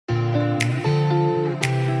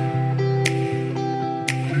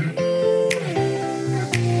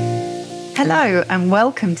Hello and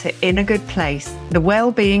welcome to In a Good Place, the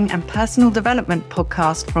Wellbeing and Personal Development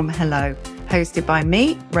podcast from Hello, hosted by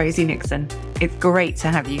me, Rosie Nixon. It's great to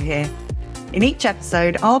have you here. In each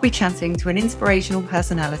episode, I'll be chatting to an inspirational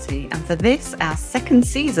personality, and for this, our second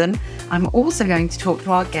season, I'm also going to talk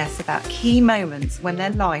to our guests about key moments when their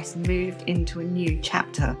lives moved into a new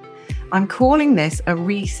chapter. I'm calling this a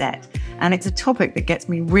reset, and it's a topic that gets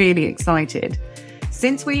me really excited.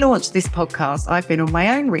 Since we launched this podcast, I've been on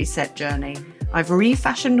my own reset journey. I've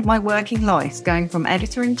refashioned my working life, going from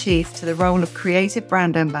editor-in-chief to the role of creative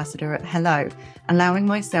brand ambassador at Hello, allowing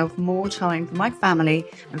myself more time for my family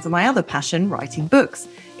and for my other passion, writing books.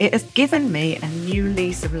 It has given me a new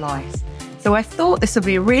lease of life. So I thought this would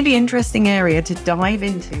be a really interesting area to dive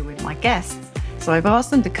into with my guests. So I've asked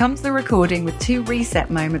them to come to the recording with 2 reset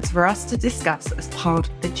moments for us to discuss as part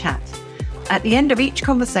of the chat. At the end of each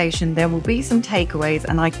conversation, there will be some takeaways,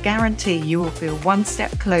 and I guarantee you will feel one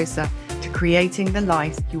step closer to creating the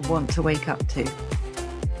life you want to wake up to.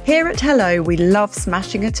 Here at Hello, we love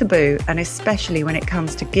smashing a taboo, and especially when it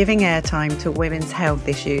comes to giving airtime to women's health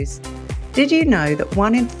issues. Did you know that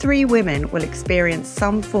 1 in 3 women will experience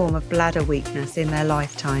some form of bladder weakness in their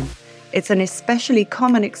lifetime? It's an especially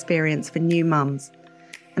common experience for new mums.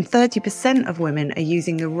 And 30% of women are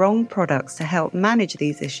using the wrong products to help manage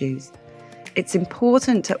these issues. It's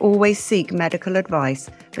important to always seek medical advice,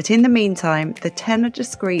 but in the meantime, the Tena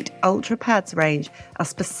Discreet Ultra Pads range are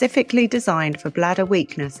specifically designed for bladder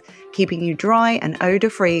weakness, keeping you dry and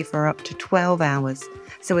odour-free for up to 12 hours.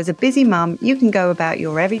 So as a busy mum, you can go about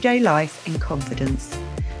your everyday life in confidence.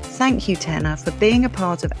 Thank you, Tena, for being a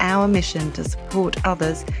part of our mission to support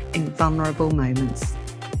others in vulnerable moments.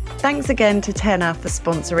 Thanks again to Tena for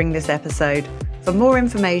sponsoring this episode. For more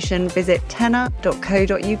information, visit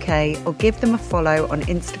tena.co.uk or give them a follow on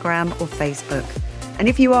Instagram or Facebook. And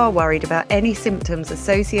if you are worried about any symptoms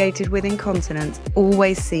associated with incontinence,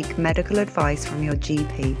 always seek medical advice from your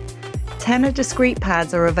GP. Tena Discreet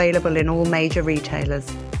Pads are available in all major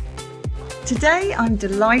retailers. Today, I'm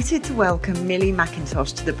delighted to welcome Millie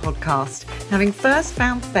Mackintosh to the podcast, having first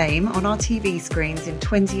found fame on our TV screens in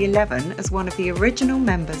 2011 as one of the original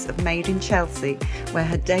members of Made in Chelsea, where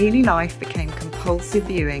her daily life became compulsive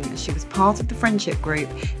viewing as she was part of the friendship group,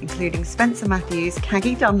 including Spencer Matthews,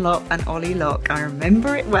 Caggie Dunlop and Ollie Locke, I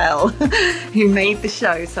remember it well, who made the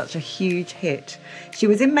show such a huge hit. She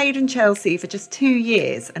was in Made in Chelsea for just 2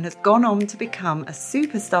 years and has gone on to become a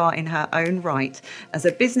superstar in her own right as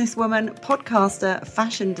a businesswoman, podcaster,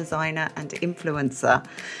 fashion designer and influencer.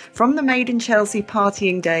 From the Made in Chelsea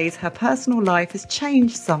partying days, her personal life has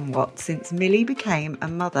changed somewhat since Millie became a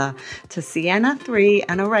mother to Sienna 3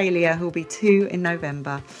 and Aurelia, who will be 2 in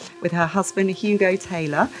November, with her husband Hugo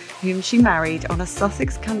Taylor, whom she married on a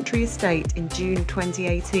Sussex country estate in June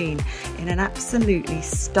 2018 in an absolutely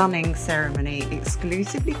stunning ceremony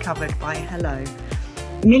exclusively covered by Hello.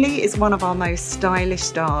 Millie is one of our most stylish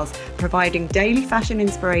stars, providing daily fashion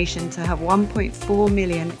inspiration to her 1.4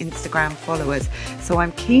 million Instagram followers. So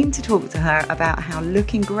I'm keen to talk to her about how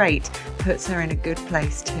looking great puts her in a good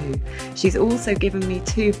place too. She's also given me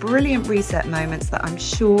 2 brilliant reset moments that I'm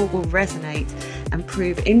sure will resonate and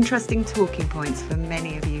prove interesting talking points for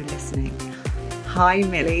many of you listening. Hi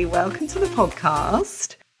Millie, welcome to the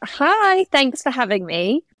podcast. Hi, thanks for having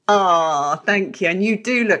me. Oh, thank you. And you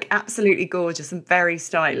do look absolutely gorgeous and very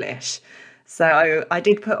stylish. So I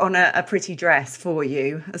did put on a pretty dress for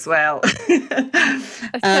you as well.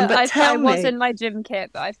 I was in my gym kit,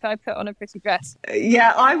 but I put on a pretty dress.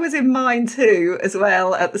 Yeah, I was in mine too as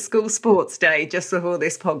well at the school sports day just before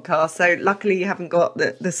this podcast. So luckily you haven't got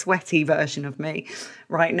the sweaty version of me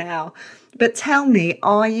right now. But tell me,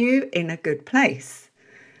 are you in a good place?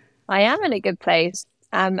 I am in a good place.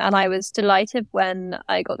 And I was delighted when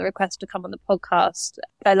I got the request to come on the podcast.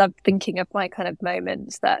 I love thinking of my kind of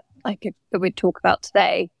moments that we'd talk about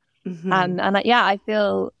today. Mm-hmm. I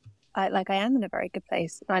feel like I am in a very good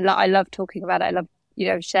place. I love talking about it. I love,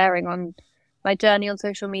 sharing on my journey on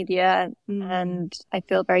social media. And I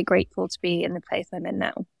feel very grateful to be in the place I'm in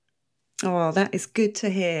now. Oh, that is good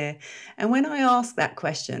to hear. And when I ask that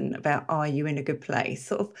question about are you in a good place,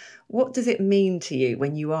 sort of what does it mean to you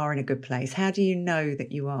when you are in a good place? How do you know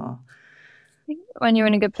that you are? I think when you're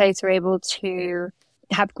in a good place, you're able to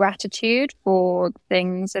have gratitude for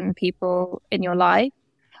things and people in your life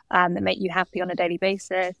that make you happy on a daily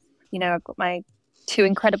basis. I've got my 2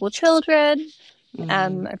 incredible children.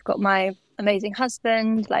 I've got my amazing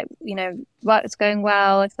husband, work's going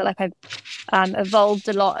well. I feel like I've evolved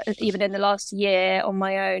a lot, even in the last year on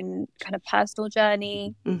my own kind of personal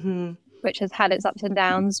journey, which has had its ups and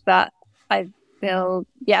downs, but I feel,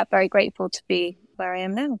 very grateful to be where I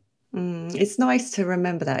am now. It's nice to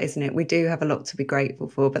remember that, isn't it? We do have a lot to be grateful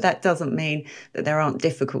for, but that doesn't mean that there aren't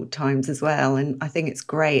difficult times as well. And I think it's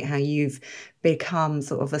great how you've become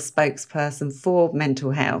sort of a spokesperson for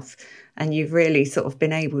mental health, and you've really sort of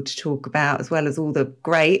been able to talk about, as well as all the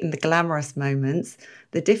great and the glamorous moments,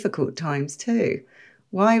 the difficult times too.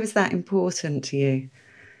 Why was that important to you?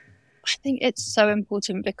 I think it's so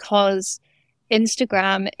important because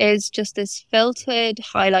Instagram is just this filtered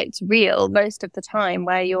highlights reel most of the time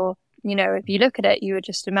where if you look at it, you would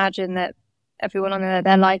just imagine that everyone on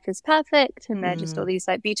their life is perfect and they're just all these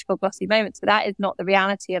like beautiful, glossy moments. But that is not the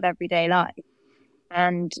reality of everyday life.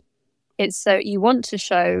 And it's so you want to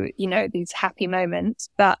show, these happy moments,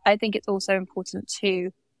 but I think it's also important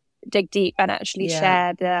to dig deep and actually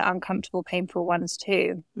share the uncomfortable, painful ones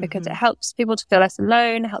too, because it helps people to feel less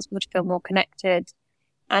alone, helps people to feel more connected.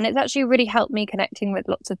 And it's actually really helped me connecting with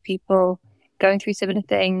lots of people going through similar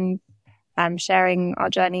things, sharing our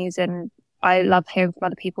journeys. And I love hearing from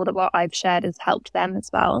other people that what I've shared has helped them as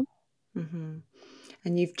well. Mm-hmm.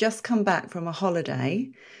 And you've just come back from a holiday,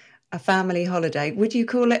 a family holiday. Would you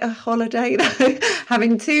call it a holiday though?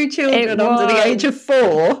 Having two children under the age of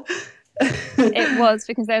 4. It was,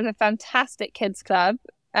 because there's a fantastic kids club.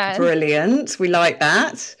 Brilliant. We like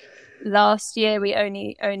that. Last year,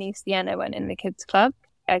 only Sienna went in the kids club.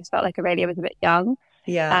 I just felt like Aurelia was a bit young.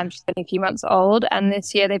 Yeah. She's only a few months old. And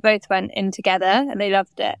this year they both went in together and they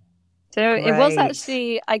loved it. So Great. It was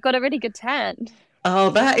actually, I got a really good tan. Oh,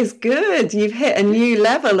 that is good. You've hit a new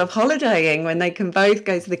level of holidaying when they can both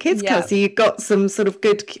go to the kids club. So you got some sort of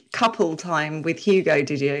good couple time with Hugo,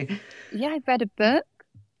 did you? Yeah, I read a book.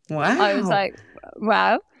 Wow. I was like,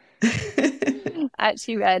 wow. I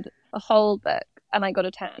actually read a whole book and I got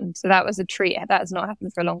a tan. So that was a treat. That has not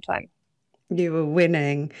happened for a long time. You were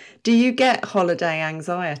winning. Do you get holiday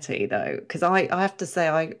anxiety though? Because I have to say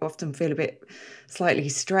I often feel a bit slightly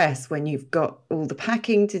stressed when you've got all the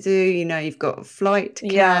packing to do, you've got a flight to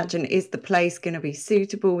catch, and is the place going to be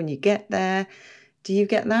suitable when you get there? Do you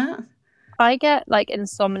get that? I get like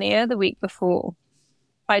insomnia the week before.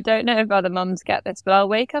 I don't know if other mums get this, but I'll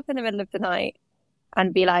wake up in the middle of the night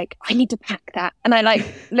and be like, I need to pack that. And I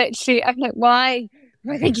literally, I'm like, why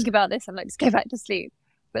am I thinking about this? I'm like, just go back to sleep.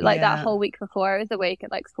 But that whole week before, I was awake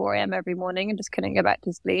at 4 a.m. every morning and just couldn't go back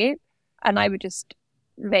to sleep. And I would just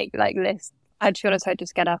make lists. I'd feel as I'd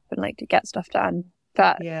just get up and to get stuff done.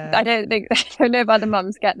 But I don't know if other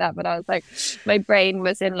mums get that, but I was like, my brain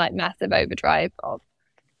was in massive overdrive of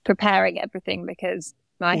preparing everything because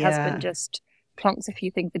my husband just plonks a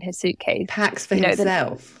few things in his suitcase, packs for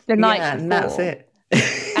himself the night before, and that's it.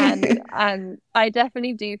 and I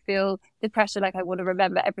definitely do feel the pressure. I want to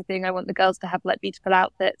remember everything. I want the girls to have beautiful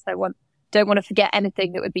outfits. Don't want to forget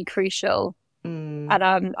anything that would be crucial. And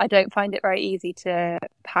I don't find it very easy to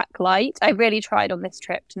pack light. I really tried on this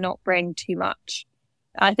trip to not bring too much.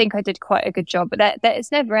 I think I did quite a good job, but that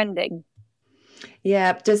it's never ending.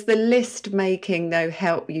 Yeah. Does the list making though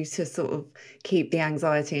help you to sort of keep the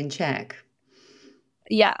anxiety in check?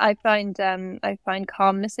 Yeah, I find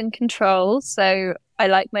calmness and control. So I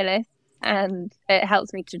like my list, and it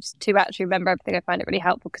helps me to actually remember everything. I find it really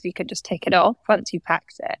helpful because you can just take it off once you've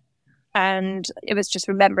packed it. And it was just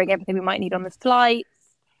remembering everything we might need on the flights.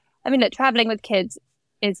 I mean, traveling with kids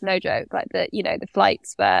is no joke. The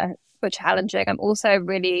flights were challenging. I'm also a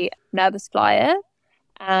really nervous flyer.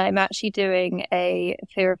 I'm actually doing a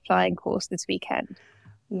fear of flying course this weekend.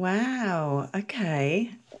 Wow.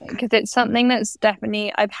 Okay. Because it's something that's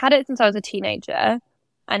definitely, I've had it since I was a teenager,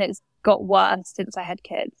 and it's got worse since I had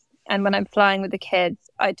kids. And when I'm flying with the kids,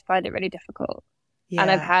 I find it really difficult. Yeah. And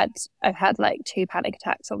I've had 2 panic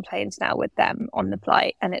attacks on planes now with them on the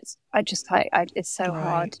flight, and it's so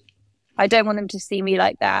hard. I don't want them to see me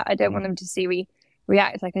like that. I don't want them to see me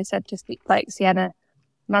react. Like I said, just like Sienna,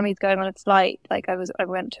 Mummy's going on a flight. I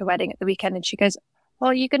went to a wedding at the weekend, and she goes, "Oh,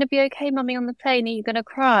 are you going to be okay, Mummy, on the plane? Are you going to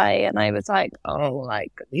cry?" And I was like, "Oh,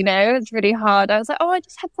 it's really hard." I was like, "Oh, I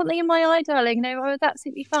just had something in my eye, darling. I was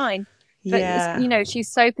absolutely fine." But she's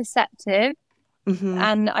so perceptive. Mm-hmm.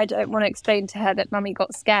 And I don't want to explain to her that Mummy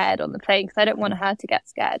got scared on the plane because I don't want her to get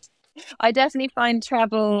scared. I definitely find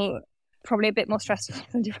travel probably a bit more stressful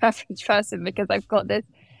than the average person because I've got this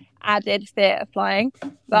added fear of flying.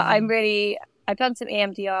 But I've done some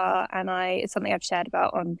EMDR, and it's something I've shared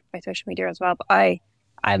about on my social media as well. But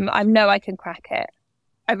I know I can crack it.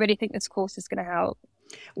 I really think this course is going to help.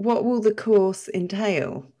 What will the course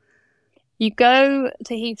entail? You go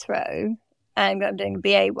to Heathrow, and I'm doing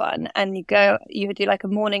BA1, and you do a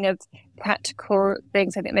morning of practical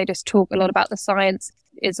things. I think they just talk a lot about the science.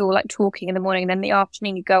 It's all talking in the morning, and then in the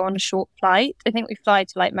afternoon you go on a short flight. I think we fly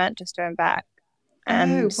to Manchester and back.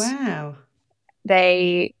 And oh, wow.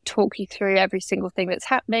 They talk you through every single thing that's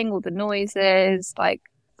happening, all the noises, like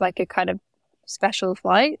a kind of special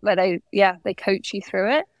flight where they coach you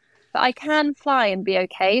through it. But I can fly and be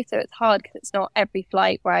okay, so it's hard because it's not every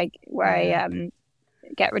flight where I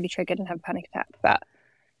get really triggered and have a panic attack. But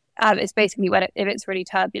it's basically if it's really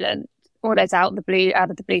turbulent or there's out of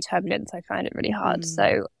the blue turbulence, I find it really hard.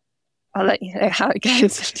 So I'll let you know how it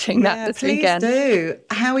goes doing that this weekend. Please do.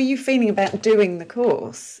 How are you feeling about doing the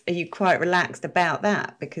course? Are you quite relaxed about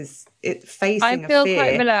that? Because it's facing a fear. I feel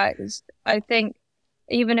quite relaxed. I think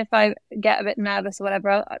even if I get a bit nervous or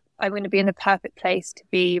whatever, I'm going to be in the perfect place to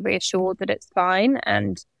be reassured that it's fine.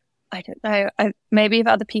 And I don't know, maybe if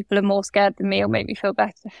other people are more scared than me, it'll make me feel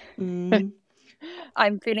better.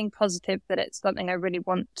 I'm feeling positive that it's something I really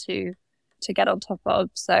want to get on top of.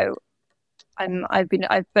 So I've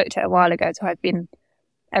booked it a while ago, so I've been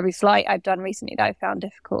every flight I've done recently that I found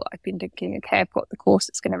difficult, I've been thinking, okay, I've got the course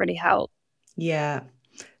that's going to really help. Yeah,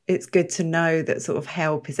 it's good to know that sort of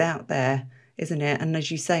help is out there, isn't it? And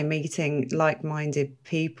as you say, meeting like-minded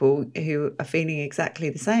people who are feeling exactly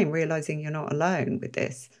the same, realizing you're not alone with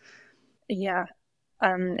this. Yeah,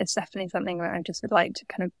 it's definitely something that I just would like to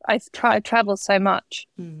kind of. I travel so much,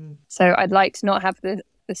 so I'd like to not have the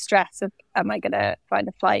stress of, am I going to find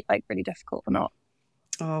a flight like really difficult or not?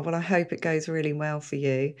 Oh, well, I hope it goes really well for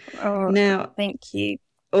you. Oh, now, thank you.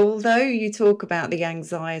 Although you talk about the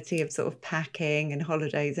anxiety of sort of packing and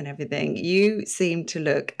holidays and everything, you seem to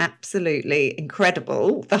look absolutely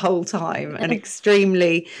incredible the whole time and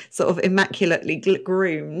extremely sort of immaculately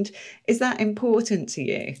groomed. Is that important to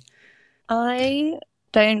you? I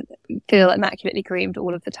don't feel immaculately groomed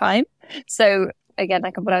all of the time. So again,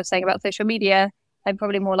 like what I was saying about social media, I'm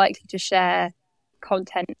probably more likely to share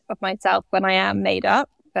content of myself when I am made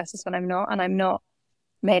up versus when I'm not. And I'm not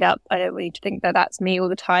made up. I don't need to think that that's me all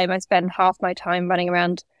the time. I spend half my time running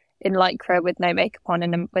around in lycra with no makeup on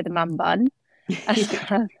and with a mum bun,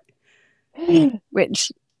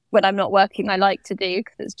 which when I'm not working, I like to do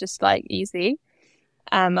because it's just like easy.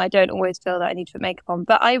 I don't always feel that I need to put makeup on,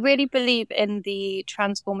 but I really believe in the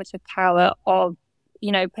transformative power of,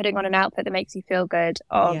 putting on an outfit that makes you feel good,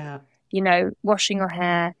 of, washing your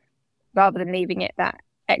hair rather than leaving it that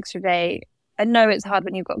extra day. I know it's hard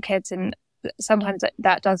when you've got kids, and sometimes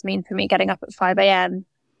that does mean for me getting up at 5 a.m.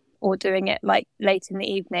 or doing it like late in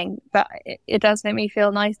the evening, but it does make me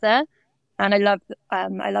feel nicer. And I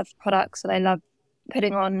love products, and I love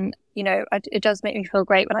putting on, it does make me feel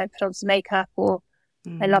great when I put on some makeup, or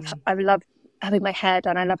I love having my hair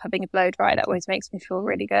done. I love having a blow dry. That always makes me feel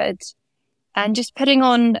really good. And just putting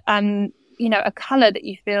on, a color that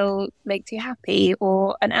you feel makes you happy,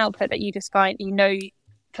 or an outfit that you just find,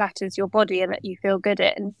 flatters your body and that you feel good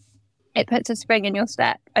in. It puts a spring in your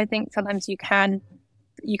step. I think sometimes you can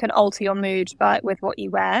alter your mood with what you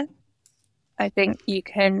wear. I think you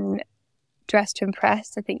can dress to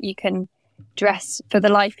impress. I think you can dress for the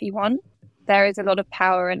life you want. There is a lot of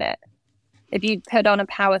power in it. If you put on a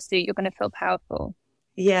power suit, you're going to feel powerful.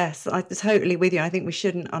 Yes, I'm totally with you. I think we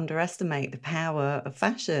shouldn't underestimate the power of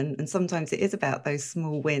fashion. And sometimes it is about those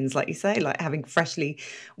small wins, like you say, like having freshly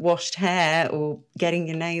washed hair or getting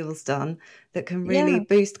your nails done, that can really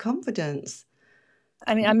boost confidence.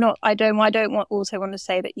 I mean, I don't want to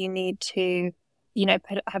say that you need to,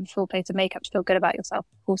 have a full face of makeup to feel good about yourself.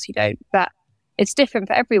 Of course you don't, but it's different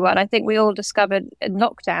for everyone. I think we all discovered in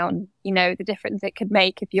lockdown, the difference it could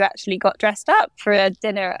make if you actually got dressed up for a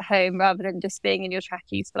dinner at home rather than just being in your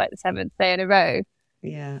trackies for like the 7th day in a row.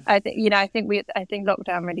 Yeah. I think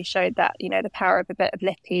lockdown really showed that, the power of a bit of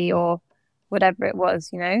lippy or whatever it was,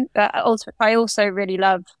 But I also really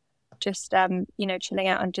love just, chilling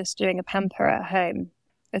out and just doing a pamper at home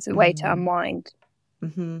as a way to unwind.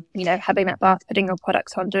 Mm-hmm. Having that bath, putting your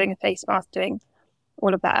products on, doing a face mask, doing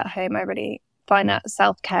all of that at home. I really find that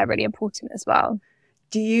self-care really important as well.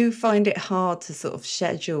 Do you find it hard to sort of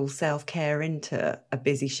schedule self-care into a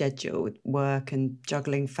busy schedule with work and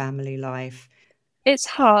juggling family life? It's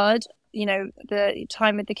hard. The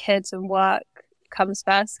time with the kids and work comes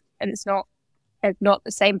first, and it's not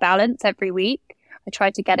the same balance every week. I try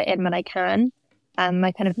to get it in when I can.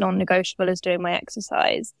 My kind of non-negotiable is doing my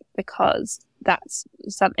exercise, because that's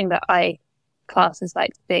something that I class as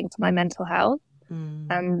like being for my mental health.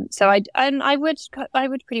 So I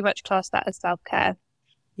would pretty much class that as self-care.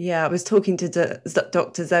 Yeah, I was talking to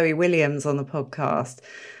Dr. Zoe Williams on the podcast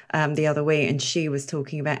the other week, and she was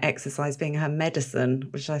talking about exercise being her medicine,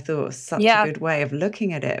 which I thought was such a good way of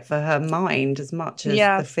looking at it for her mind as much as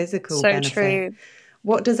the physical benefit. True.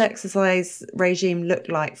 What does exercise regime look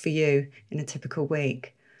like for you in a typical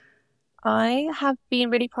week? I have been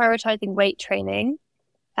really prioritizing weight training.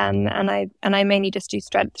 And I mainly just do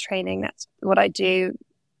strength training. That's what I do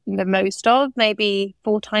the most of, maybe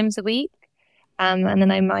 4 times a week. And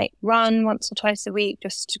then I might run once or twice a week,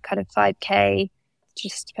 just kind of 5K,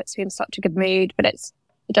 just puts me in such a good mood. But it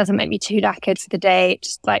doesn't make me too knackered for the day. It's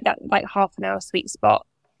just like that, like half an hour sweet spot.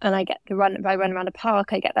 And I get the run, if I run around a park,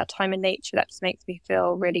 I get that time in nature. That just makes me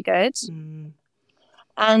feel really good.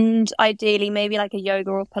 And ideally, maybe like a yoga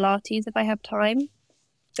or Pilates if I have time.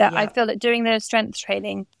 I feel that doing the strength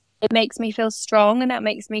training, it makes me feel strong, and that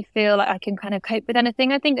makes me feel like I can kind of cope with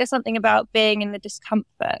anything. I think there's something about being in the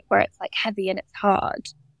discomfort where it's like heavy and it's hard,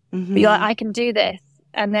 but you're like, I can do this.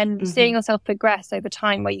 And then seeing yourself progress over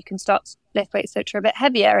time where you can start to lift weights that are a bit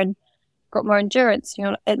heavier and got more endurance,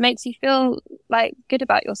 it makes you feel like good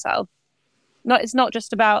about yourself. It's not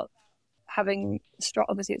just about having strong,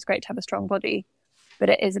 obviously it's great to have a strong body, but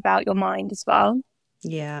it is about your mind as well.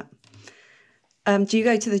 Yeah. Do you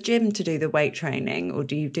go to the gym to do the weight training, or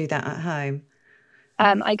do you do that at home?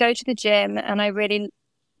 I go to the gym, and I really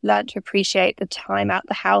learned to appreciate the time out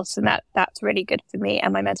the house, and that's really good for me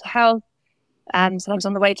and my mental health. Sometimes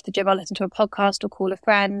on the way to the gym, I'll listen to a podcast or call a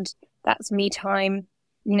friend. That's me time.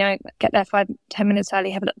 Get there 5-10 minutes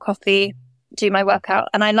early, have a little coffee, do my workout.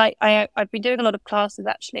 And I've been doing a lot of classes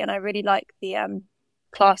actually, and I really like the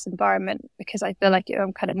class environment because I feel like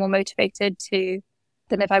I'm kind of more motivated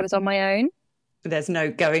than if I was on my own. There's no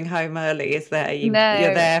going home early, is there? You're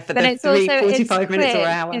No. there for But the it's 45 minutes or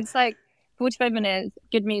hour. It's like 45 minutes,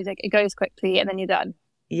 good music, it goes quickly, and then you're done.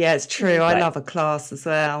 Yeah, it's true. I love a class as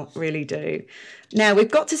well, really do. Now, we've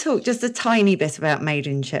got to talk just a tiny bit about Made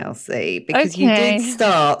in Chelsea, because you did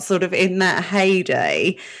start sort of in that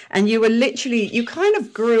heyday, and you kind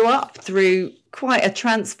of grew up through quite a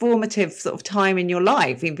transformative sort of time in your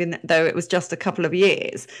life, even though it was just a couple of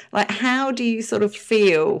years. Like, how do you sort of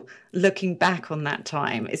feel looking back on that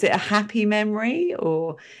time? Is it a happy memory,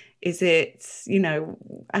 or is it,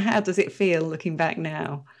 how does it feel looking back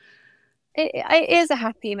now? It is a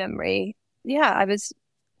happy memory. Yeah, I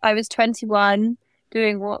was 21,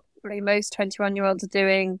 doing what really most 21-year-olds are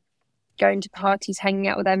doing, going to parties, hanging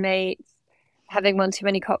out with their mates, having one too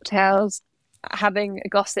many cocktails, having a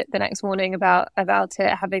gossip the next morning about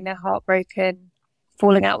it, having their heart broken,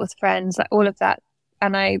 falling out with friends, like all of that.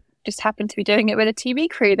 And I just happened to be doing it with a TV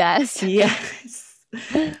crew there. So yes.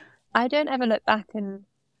 I don't ever look back and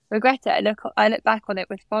regret it. I look back on it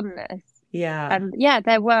with fondness. Yeah. And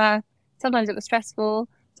sometimes it was stressful.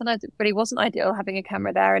 Sometimes it really wasn't ideal having a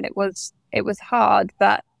camera there, and it was hard.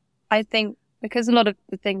 But I think because a lot of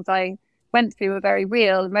the things I went through were very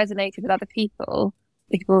real and resonated with other people,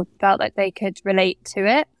 people felt like they could relate to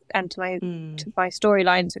it and to my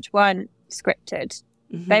storylines, which weren't scripted.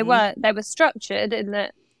 They were structured in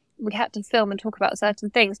that we had to film and talk about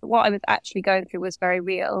certain things, but what I was actually going through was very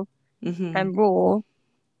real and raw.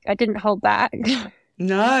 I didn't hold back.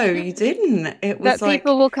 No, you didn't. It was but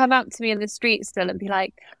people will come up to me in the street still and be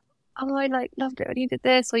like, "Oh, I loved it when you did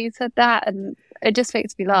this or you said that," and it just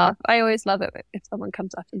makes me laugh. I always love it if someone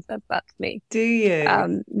comes up and says that to me. Do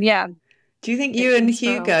you? Yeah. Do you think you and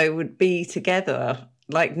Hugo would be together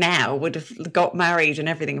like now? Would have got married and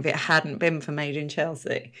everything if it hadn't been for Made in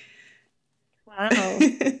Chelsea? Wow.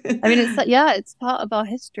 I mean, it's part of our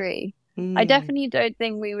history. I definitely don't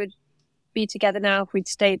think we would be together now if we'd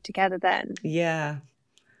stayed together then. Yeah.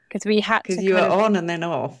 Because we had to. Because you were on and then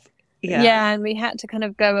off. Yeah. Yeah, and we had to kind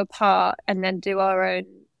of go apart and then do our own,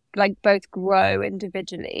 like both grow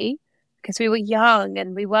individually. Because we were young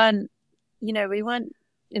and we weren't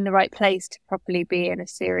in the right place to properly be in a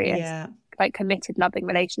serious, like committed, loving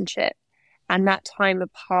relationship. And that time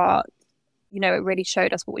apart, it really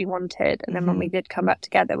showed us what we wanted. And then when we did come back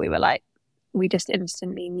together, we were like, we just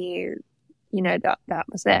instantly knew, that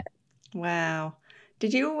was it. Wow.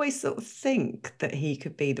 Did you always sort of think that he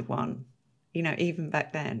could be the one, even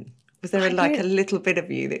back then? Was there a little bit of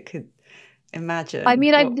you that could imagine? I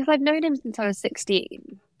mean, I've known him since I was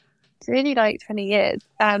 16. It's really like 20 years.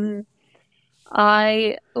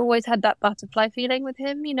 I always had that butterfly feeling with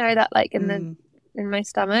him, that like in my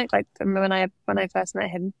stomach, like from when I first met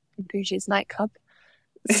him in Bougie's nightclub.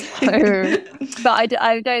 So, but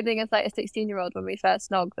I don't think as like a 16-year-old when we first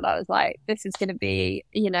snogged that I was like, this is going to be,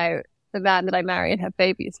 the man that I marry and have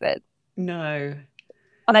babies with. No.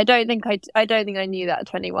 And I don't think I knew that at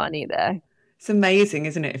 21 either. It's amazing,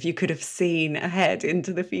 isn't it? If you could have seen ahead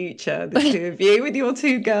into the future, the two of you with your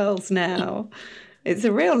two girls now. It's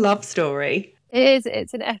a real love story. It is.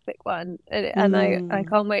 It's an epic one. And I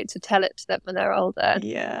can't wait to tell it to them when they're older.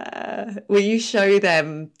 Yeah. Will you show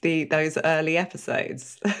them those early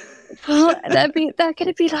episodes? Well, they're going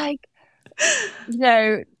to be like,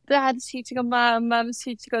 the dad's cheating on mum, mum's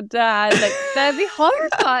cheating on dad. Like, they'd be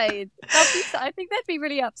horrified. I think they'd be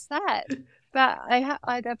really upset. But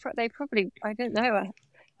they probably, I don't know.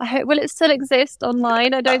 I hope, will it still exist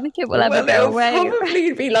online? I don't think it will ever go away. It'll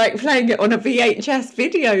probably be like playing it on a VHS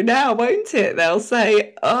video now, won't it? They'll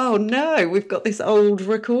say, oh no, we've got this old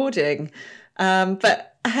recording. But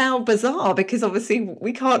how bizarre, because obviously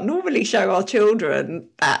we can't normally show our children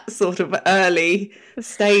that sort of early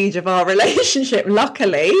stage of our relationship,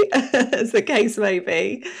 luckily, as the case may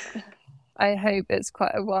be. I hope it's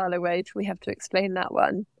quite a while away till we have to explain that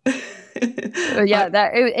one. Yeah,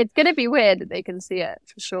 it's going to be weird that they can see it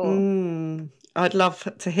for sure. I'd love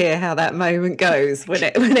to hear how that moment goes when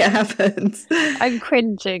it happens. I'm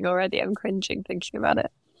cringing already. I'm cringing thinking about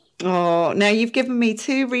it. Oh, now you've given me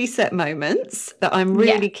 2 reset moments that I'm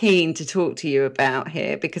really keen to talk to you about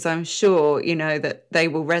here, because I'm sure, you know, that they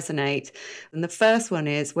will resonate. And the first one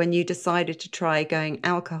is when you decided to try going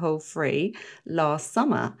alcohol-free last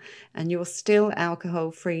summer, and you're still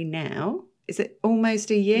alcohol-free now. Is it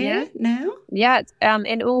almost a year now? Yeah,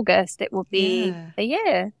 in August it will be a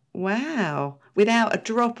year. Wow. Without a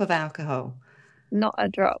drop of alcohol? Not a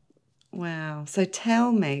drop. Wow. So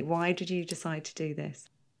tell me, why did you decide to do this?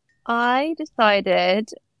 I decided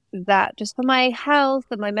that just for my health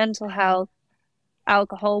and my mental health,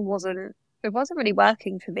 alcohol wasn't really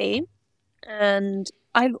working for me. And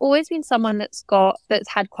I've always been someone that's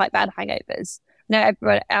had quite bad hangovers. No,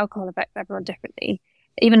 alcohol affects everyone differently.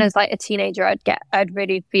 Even as like a teenager, I'd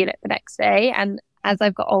really feel it the next day. And as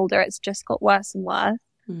I've got older, it's just got worse and worse.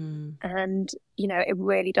 And, you know, it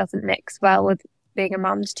really doesn't mix well with being a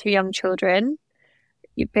mum to 2 young children.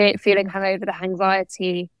 Feeling hungover, the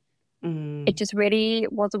anxiety, it just really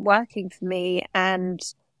wasn't working for me. And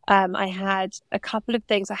I had a couple of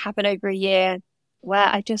things that happened over a year where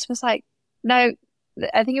I just was like, no,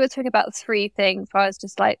 I think it was talking about 3 things where I was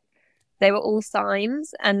just like, they were all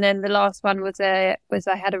signs. And then the last one was I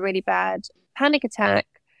had a really bad panic attack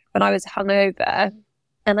when I was hungover.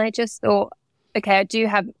 And I just thought, okay, I do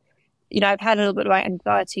have, you know, I've had a little bit of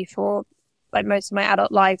anxiety for like most of my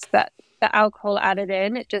adult life, but the alcohol added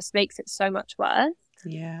in, it just makes it so much worse.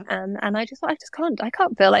 Yeah. And I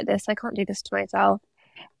can't feel like this. I can't do this to myself.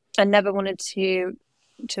 I never wanted to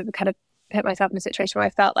kind of put myself in a situation where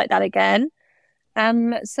I felt like that again.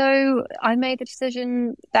 So I made the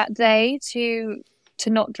decision that day to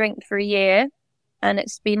not drink for a year, and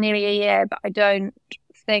it's been nearly a year, but I don't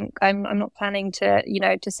think I'm not planning to, you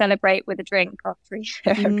know, to celebrate with a drink after a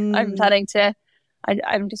year.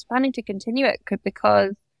 I'm just planning to continue it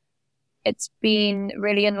because it's been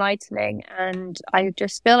really enlightening, and I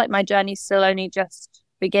just feel like my journey's still only just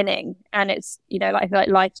beginning, and it's, you know, like I feel like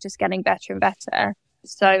life's just getting better and better.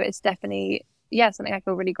 So it's definitely, something I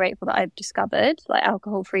feel really grateful that I've discovered, like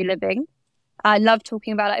alcohol-free living. I love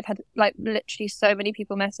talking about it. I've had like literally so many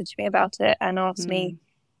people message me about it and ask me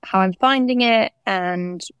how I'm finding it,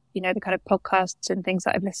 and, you know, the kind of podcasts and things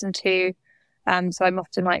that I've listened to. So I'm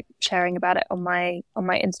often like sharing about it on my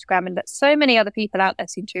Instagram, and that so many other people out there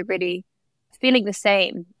seem to really feeling the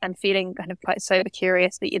same and feeling kind of quite sober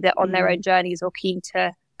curious, that either on their own journeys or keen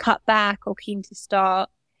to cut back or keen to start.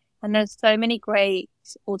 And there's so many great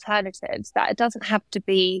alternatives that it doesn't have to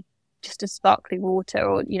be just a sparkling water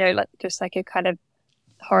or, you know, like just like a kind of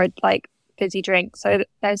horrid like fizzy drink. So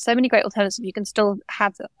there's so many great alternatives. You can still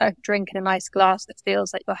have a drink in a nice glass that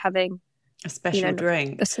feels like you're having a special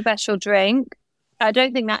drink. A special drink. I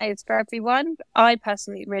don't think that is for everyone, but I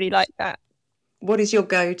personally really like that. What is your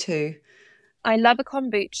go-to? I love a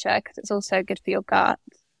kombucha because it's also good for your gut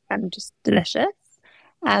and just delicious.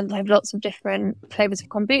 And I have lots of different flavors of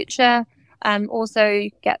kombucha. Also,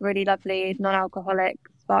 you get really lovely non-alcoholic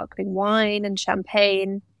sparkling wine and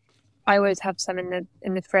champagne. I always have some in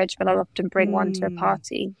the fridge, but I'll often bring one to a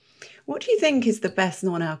party. What do you think is the best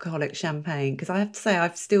non-alcoholic champagne? Because I have to say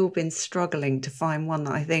I've still been struggling to find one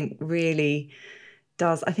that I think really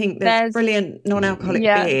does. I think there's brilliant non-alcoholic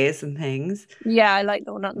beers and things. Yeah, I like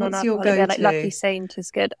the non-alcoholic. What's your go-to? Like Lucky Saint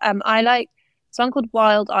is good. I like one called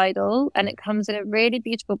Wild Idol, and it comes in a really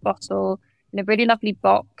beautiful bottle in a really lovely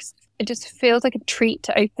box. It just feels like a treat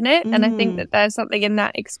to open it, and I think that there's something in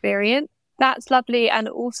that experience that's lovely. And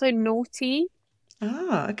also Naughty.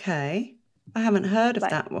 Oh, okay. I haven't heard of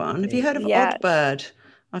that one. Have you heard of Oddbird?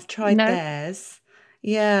 I've tried theirs.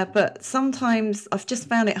 Yeah, but sometimes I've just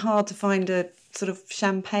found it hard to find a sort of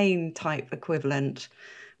champagne type equivalent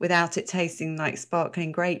without it tasting like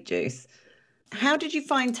sparkling grape juice. How did you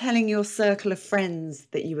find telling your circle of friends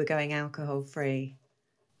that you were going alcohol free?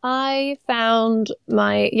 I found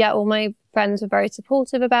all my friends were very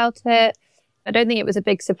supportive about it. I don't think it was a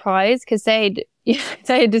big surprise because they'd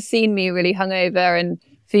just seen me really hungover and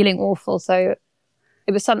feeling awful. So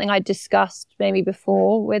it was something I discussed maybe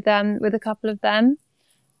before with a couple of them.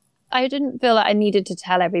 I didn't feel like I needed to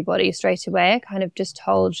tell everybody straight away. I kind of just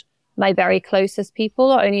told my very closest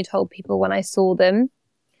people. I only told people when I saw them,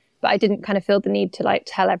 but I didn't kind of feel the need to like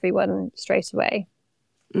tell everyone straight away.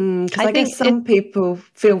 Because I guess some people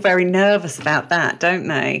feel very nervous about that, don't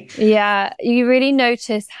they? Yeah, you really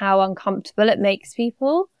notice how uncomfortable it makes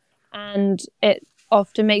people, and it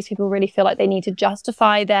often makes people really feel like they need to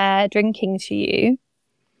justify their drinking to you.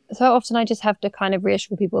 So often I just have to kind of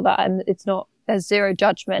reassure people that there's zero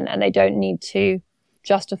judgment and they don't need to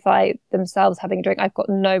justify themselves having a drink. I've got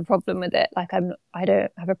no problem with it. Like I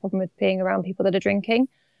don't have a problem with being around people that are drinking.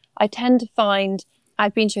 I tend to find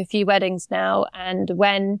I've been to a few weddings now, and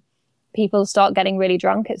when people start getting really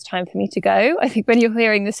drunk, it's time for me to go. I think when you're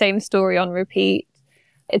hearing the same story on repeat,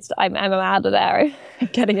 I'm out of there. I'm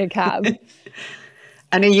getting a cab.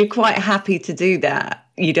 And are you quite happy to do that?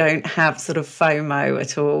 You don't have sort of FOMO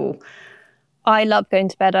at all? I love going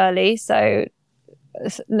to bed early, so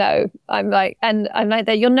no, I'm like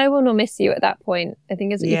that. No one will miss you at that point. I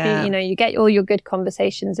think if you get all your good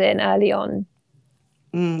conversations in early on.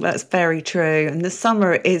 That's very true. And the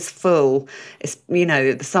summer is full. It's,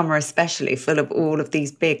 the summer especially full of all of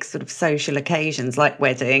these big sort of social occasions like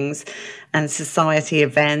weddings and society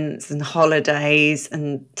events and holidays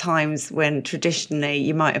and times when traditionally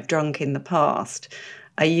you might have drunk in the past.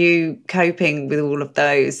 Are you coping with all of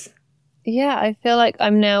those? Yeah, I feel like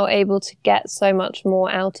I'm now able to get so much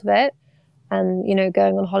more out of it. And,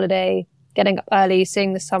 going on holiday, getting up early,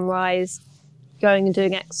 seeing the sunrise, going and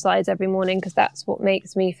doing exercise every morning, because that's what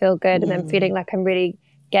makes me feel good. And then feeling like I'm really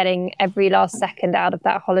getting every last second out of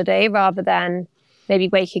that holiday, rather than maybe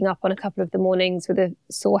waking up on a couple of the mornings with a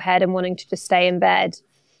sore head and wanting to just stay in bed.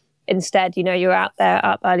 Instead, you're out there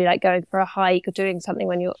up early, like going for a hike or doing something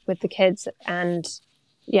when you're with the kids. And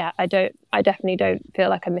yeah, I definitely don't feel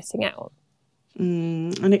like I'm missing out.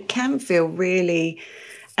 And it can feel really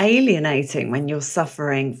alienating when you're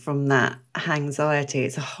suffering from that anxiety.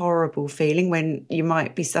 It's a horrible feeling when you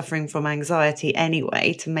might be suffering from anxiety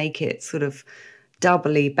anyway, to make it sort of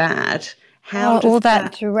doubly bad. How does all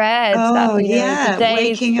that dread? The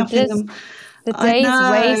days, waking up the days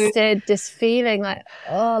wasted, just feeling like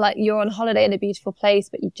like you're on holiday in a beautiful place,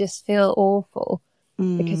 but you just feel awful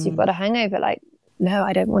because you've got a hangover. Like, no,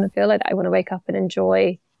 I don't want to feel like that. I want to wake up and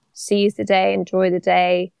seize the day, enjoy the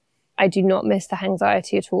day. I do not miss the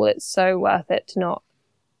anxiety at all. It's so worth it to not,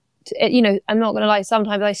 I'm not going to lie.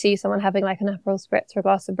 Sometimes I see someone having like an Aperol Spritz or a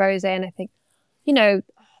glass of rosé, and I think,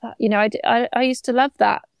 I used to love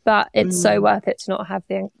that, but it's so worth it to not have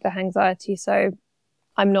the anxiety. So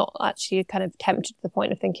I'm not actually kind of tempted to the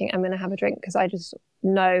point of thinking I'm going to have a drink, because I just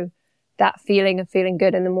know that feeling of feeling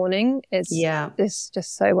good in the morning is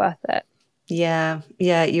just so worth it. Yeah,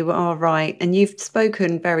 you are right. And you've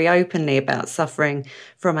spoken very openly about suffering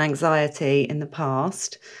from anxiety in the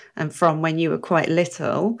past and from when you were quite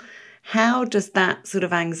little. How does that sort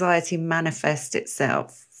of anxiety manifest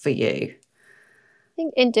itself for you? I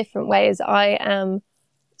think in different ways. I am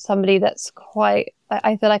somebody that's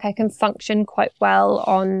I feel like I can function quite well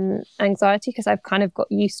on anxiety because I've kind of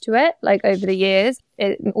got used to it. Like over the years,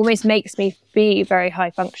 it almost makes me be very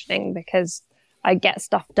high functioning because I get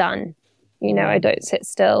stuff done. I don't sit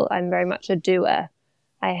still. I'm very much a doer.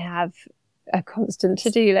 I have a constant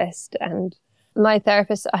to-do list. And my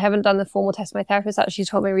therapist, I haven't done the formal test. My therapist actually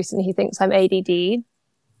told me recently he thinks I'm ADD.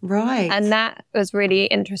 Right. And that was really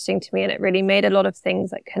interesting to me. And it really made a lot of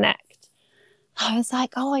things like connect. I was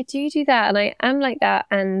like, oh, I do that. And I am like that.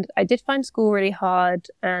 And I did find school really hard.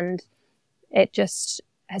 And it just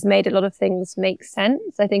has made a lot of things make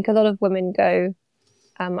sense. I think a lot of women go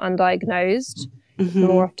undiagnosed.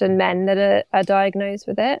 More often men that are diagnosed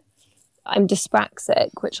with it. I'm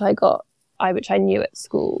dyspraxic, which I knew at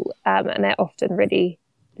school, and they're often really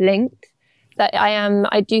linked. That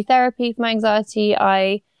I do therapy for my anxiety.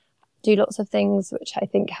 I do lots of things which I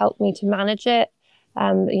think help me to manage it.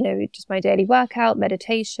 Just my daily workout,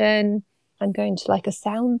 meditation. I'm going to like a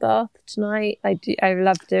sound bath tonight. I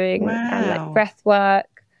love doing like breath work.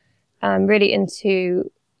 I'm really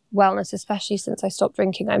into wellness, especially since I stopped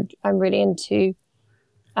drinking. I'm really into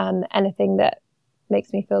anything that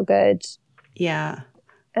makes me feel good. Yeah.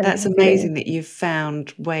 That's amazing that you've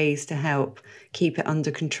found ways to help keep it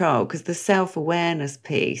under control, because the self-awareness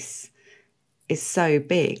piece is so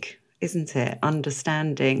big, isn't it?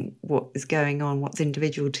 Understanding what is going on, what's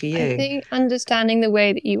individual to you. I think understanding the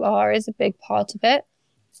way that you are is a big part of it.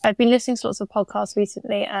 I've been listening to lots of podcasts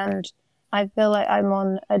recently, and I feel like I'm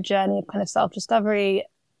on a journey of kind of self-discovery,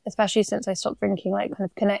 especially since I stopped drinking, like kind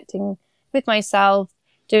of connecting with myself,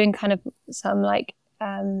 doing kind of some like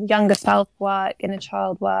younger self work, inner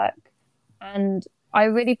child work. And I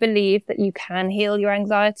really believe that you can heal your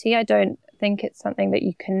anxiety. I don't think it's something that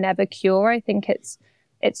you can never cure. I think it's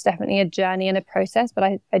definitely a journey and a process, but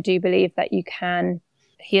I do believe that you can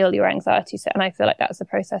heal your anxiety. So, and I feel like that's the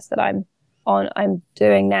process that I'm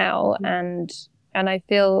doing now. And I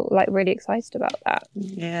feel like really excited about that.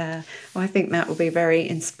 Yeah, well, I think that will be very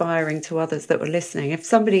inspiring to others that were listening. If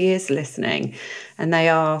somebody is listening and they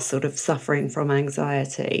are sort of suffering from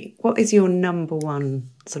anxiety, what is your number one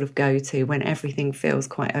sort of go-to when everything feels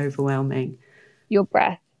quite overwhelming? Your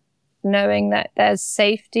breath. Knowing that there's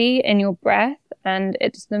safety in your breath, and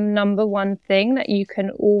it's the number one thing that you can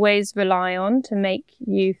always rely on to make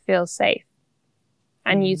you feel safe.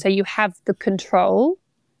 And so you have the control.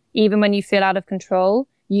 Even when you feel out of control,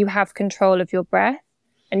 you have control of your breath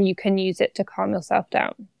and you can use it to calm yourself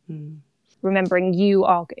down. Remembering you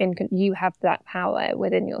have that power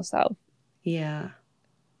within yourself. Yeah.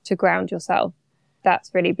 To ground yourself.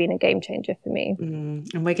 That's really been a game changer for me.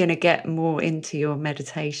 And we're going to get more into your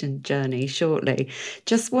meditation journey shortly.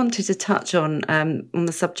 Just wanted to touch on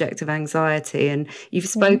the subject of anxiety. And you've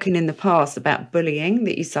spoken in the past about bullying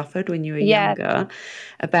that you suffered when you were younger,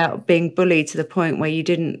 about being bullied to the point where you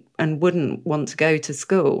didn't and wouldn't want to go to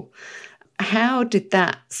school. How did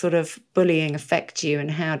that sort of bullying affect you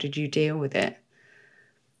and how did you deal with it?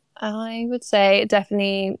 I would say it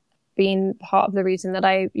definitely been part of the reason that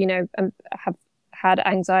I, have had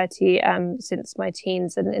anxiety since my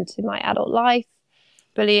teens and into my adult life.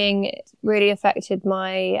 Bullying really affected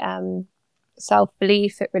my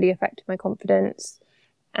self-belief. It really affected my confidence,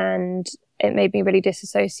 and it made me really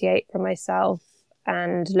disassociate from myself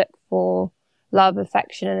and look for love,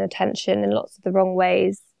 affection and attention in lots of the wrong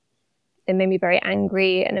ways. It made me very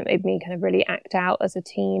angry, and it made me kind of really act out as a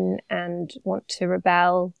teen and want to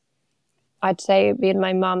rebel. I'd say me and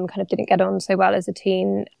my mum kind of didn't get on so well as a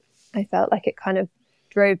teen. I felt like it kind of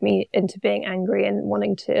drove me into being angry and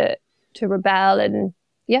wanting to rebel. And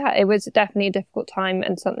yeah, it was definitely a difficult time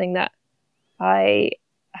and something that I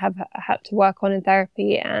have had to work on in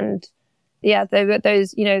therapy. And yeah,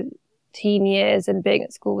 those, teen years and being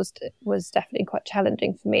at school was definitely quite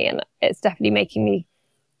challenging for me. And it's definitely making me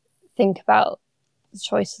think about the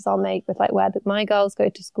choices I'll make with like where my girls go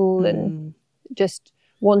to school and just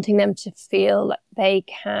wanting them to feel like they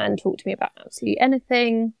can talk to me about absolutely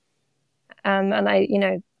anything. And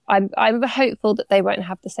I'm hopeful that they won't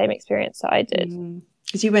have the same experience that I did.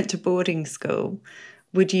 Because you went to boarding school.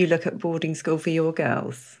 Would you look at boarding school for your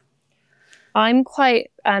girls? I'm quite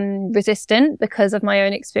resistant because of my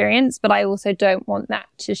own experience, but I also don't want that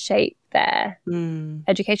to shape their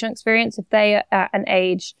educational experience. If they are at an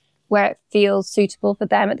age where it feels suitable for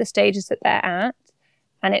them at the stages that they're at,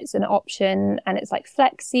 and it's an option and it's like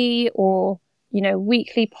flexi or,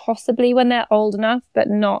 weekly possibly when they're old enough, but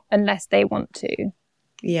not unless they want to.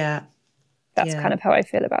 Yeah. That's kind of how I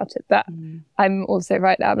feel about it. But I'm also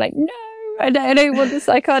right now, I'm like, no, I don't want this.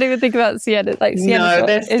 I can't even think about Sienna. No,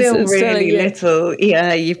 they're still really little.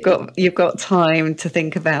 Yeah, you've got time to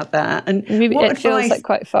think about that. And maybe it feels like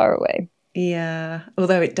quite far away. Yeah,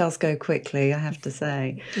 although it does go quickly, I have to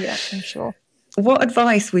say. Yeah, I'm sure. What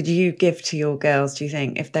advice would you give to your girls, do you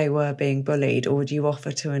think, if they were being bullied, or would you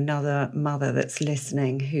offer to another mother that's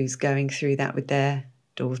listening who's going through that with their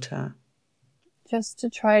daughter? Just to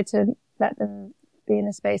try to let them be in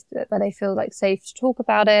a space that they feel like safe to talk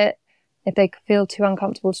about it. If they feel too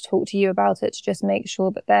uncomfortable to talk to you about it, to just make sure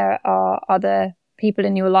that there are other people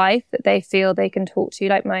in your life that they feel they can talk to.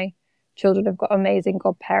 Like my children have got amazing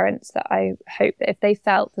godparents that I hope that if they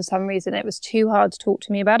felt for some reason it was too hard to talk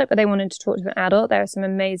to me about it, but they wanted to talk to an adult, there are some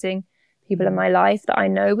amazing people in my life that I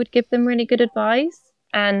know would give them really good advice.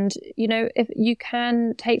 And, if you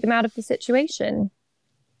can take them out of the situation,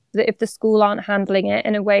 that if the school aren't handling it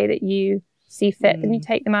in a way that you see fit, then you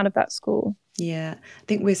take them out of that school. Yeah, I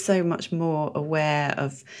think we're so much more aware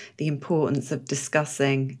of the importance of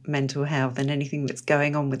discussing mental health and anything that's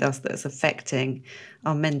going on with us that's affecting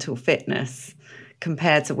our mental fitness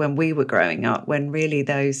compared to when we were growing up, when really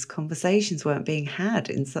those conversations weren't being had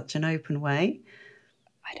in such an open way.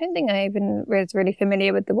 I don't think I even was really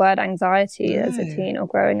familiar with the word anxiety as a teen or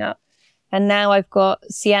growing up. And now I've got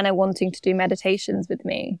Sienna wanting to do meditations with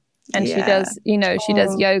me. And she does, she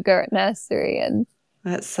does yoga at nursery. And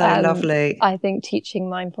that's so lovely. I think teaching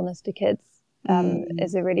mindfulness to kids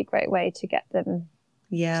is a really great way to get them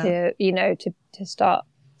to, to start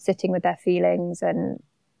sitting with their feelings and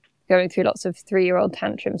going through lots of 3-year-old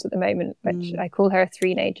tantrums at the moment, which I call her a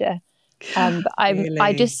three-nager. But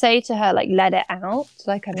I just say to her, like, let it out.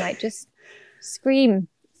 Like, I'm like, just scream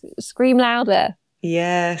louder.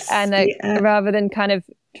 Yes. And rather than kind of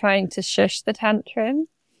trying to shush the tantrum.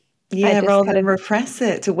 Yeah, rather than repress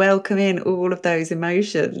it, to welcome in all of those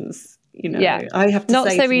emotions. I have to not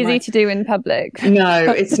say, so easy to do in public.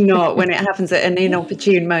 No, it's not. When it happens at an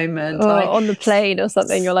inopportune moment, or on the plane or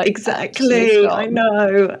something, you're like, exactly. I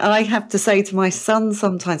know. I have to say to my son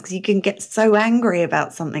sometimes, because you can get so angry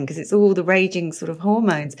about something because it's all the raging sort of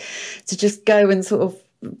hormones, to just go and sort of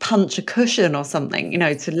punch a cushion or something,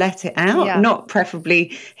 to let it out. Not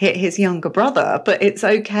preferably hit his younger brother, but it's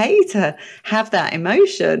okay to have that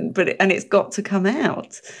emotion, and it's got to come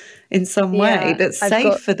out in some way that's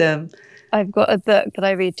safe for them. I've got a book that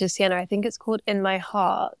I read to Sienna. I think it's called In My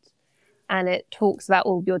Heart. And it talks about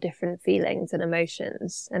all your different feelings and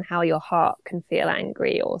emotions and how your heart can feel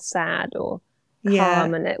angry or sad or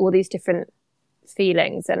calm and all these different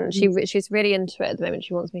feelings. And she's really into it at the moment.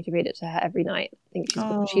 She wants me to read it to her every night. I think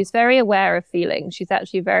she's very aware of feelings. She's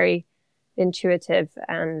actually very intuitive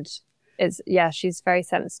and she's very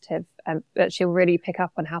sensitive. But she'll really pick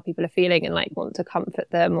up on how people are feeling and like want to comfort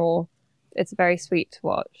them, or it's very sweet to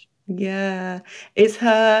watch. Yeah. Is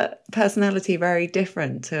her personality very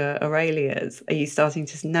different to Aurelia's? Are you starting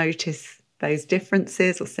to notice those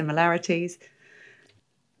differences or similarities?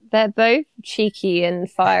 They're both cheeky and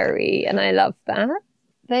fiery, and I love that.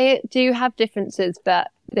 They do have differences, but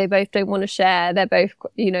they both don't want to share. They're both,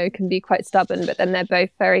 can be quite stubborn, but then they're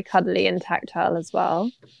both very cuddly and tactile as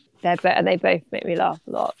well. And they both make me laugh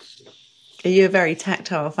a lot. Are you a very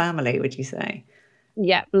tactile family, would you say?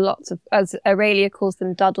 Yeah, lots of, as Aurelia calls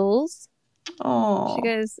them, duddles. Oh,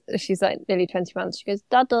 she's like nearly 20 months. She goes,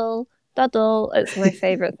 duddle, duddle. It's my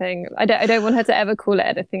favorite thing. I don't want her to ever call it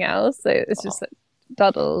anything else. So it's just like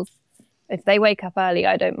duddles. If they wake up early,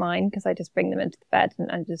 I don't mind because I just bring them into the bed and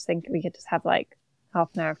I just think we could just have like half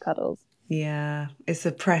an hour of cuddles. Yeah, it's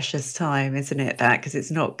a precious time, isn't it, that? Because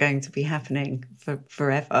it's not going to be happening for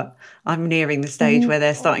forever. I'm nearing the stage where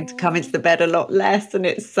they're starting to come into the bed a lot less, and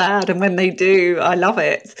it's sad. And when they do, I love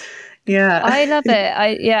it. Yeah. I love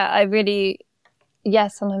it.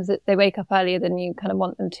 Sometimes they wake up earlier than you kind of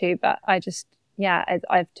want them to, but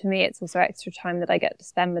to me, it's also extra time that I get to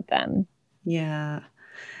spend with them. Yeah.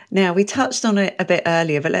 Now, we touched on it a bit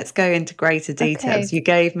earlier, but let's go into greater details. Okay. You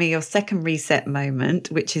gave me your second reset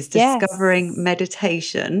moment, which is discovering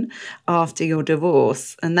meditation after your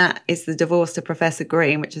divorce. And that is the divorce to Professor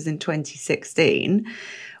Green, which was in 2016.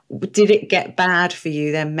 Did it get bad for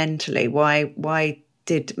you then mentally? Why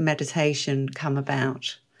did meditation come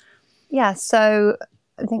about? Yeah, so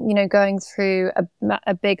I think, going through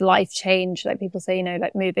a big life change, like people say,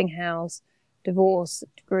 like moving house, divorce,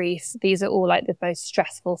 grief, these are all like the most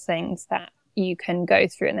stressful things that you can go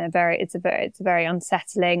through, and it's a very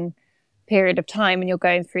unsettling period of time when you're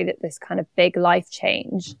going through this kind of big life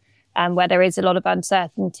change, where there is a lot of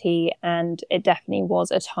uncertainty. And it definitely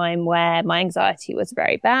was a time where my anxiety was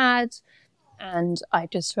very bad, and I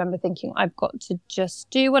just remember thinking, I've got to just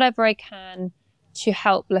do whatever I can to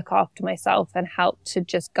help look after myself and help to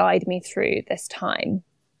just guide me through this time.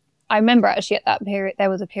 I remember actually at that period, there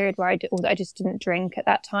was a period where I just didn't drink at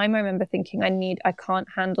that time. I remember thinking I can't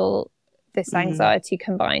handle this anxiety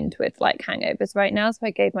combined with like hangovers right now. So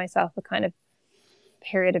I gave myself a kind of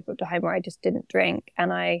period of time where I just didn't drink,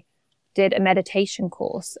 and I did a meditation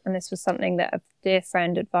course. And this was something that a dear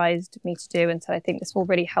friend advised me to do and said, I think this will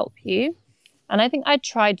really help you. And I think I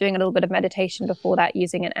tried doing a little bit of meditation before that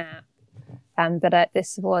using an app. But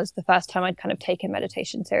this was the first time I'd kind of taken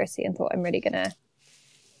meditation seriously and thought, I'm really going to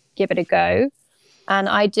give it a go. And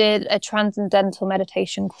I did a transcendental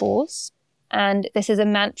meditation course. And this is a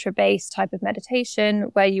mantra-based type of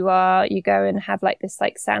meditation where you go and have like this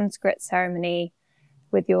like Sanskrit ceremony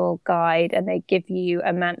with your guide, and they give you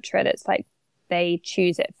a mantra that's like, they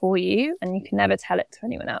choose it for you and you can never tell it to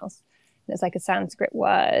anyone else. And it's like a Sanskrit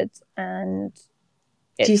word. And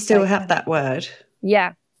do you still have that word?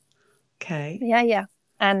 Yeah. Okay. Yeah.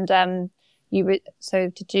 And so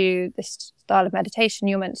to do this style of meditation,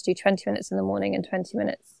 you're meant to do 20 minutes in the morning and 20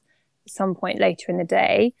 minutes at some point later in the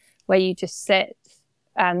day, where you just sit,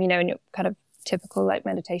 in your kind of typical like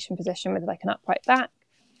meditation position with like an upright back,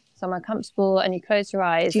 somewhere comfortable, and you close your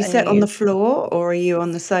eyes. Do you sit on the floor, or are you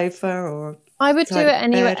on the sofa, or? I would do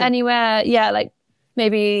it anywhere. Yeah, like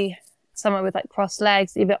maybe somewhere with like crossed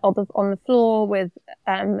legs, either on the floor with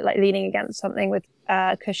like leaning against something with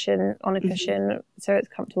a cushion, so it's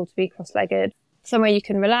comfortable to be cross-legged. Somewhere you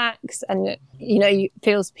can relax and you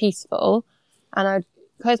feels peaceful. And I'd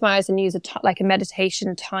close my eyes and use a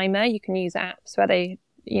meditation timer. You can use apps where they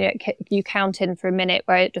you count in for a minute,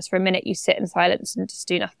 where just for a minute you sit in silence and just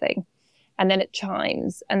do nothing, and then it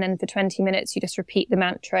chimes, and then for 20 minutes you just repeat the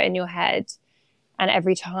mantra in your head. And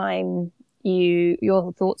every time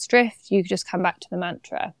your thoughts drift, you just come back to the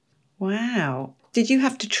mantra. Wow. Did you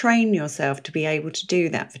have to train yourself to be able to do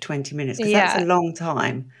that for 20 minutes? Because Yeah. that's a long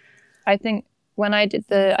time. I think when I did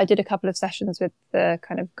a couple of sessions with the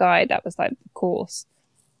kind of guide, that was like the course.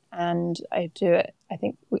 And I do it, I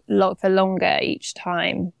think, for longer each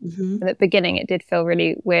time. Mm-hmm. At the beginning, it did feel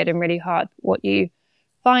really weird and really hard. What you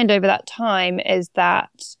find over that time is that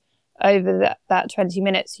over that 20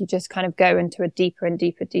 minutes, you just kind of go into a deeper and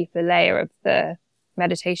deeper layer of the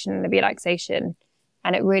meditation and the relaxation.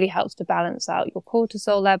 And it really helps to balance out your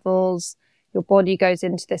cortisol levels. Your body goes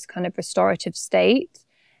into this kind of restorative state.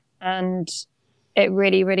 And it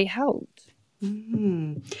really, really helped.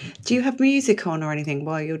 Mm-hmm. Do you have music on or anything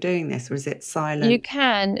while you're doing this, or is it silent? You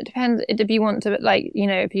can. It depends if you want to,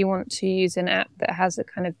 if you want to use an app that has a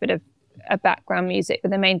kind of bit of a background music.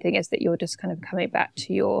 But the main thing is that you're just kind of coming back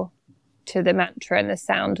to the mantra and the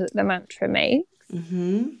sound that the mantra makes.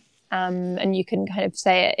 Mm-hmm. And you can kind of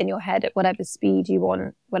say it in your head at whatever speed you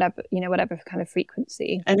want, whatever kind of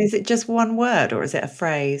frequency. And is it just one word or is it a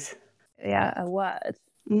phrase? Yeah, a word.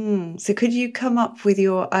 So could you come up with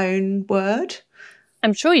your own word?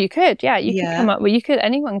 I'm sure you could. Yeah, you could come up with.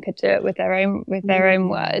 Anyone could do it with their own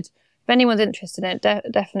word. If anyone's interested in it,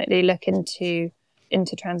 definitely look into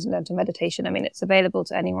transcendental meditation. I mean, it's available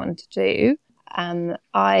to anyone to do.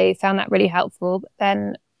 I found that really helpful. But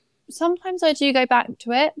then sometimes I do go back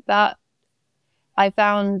to it, but I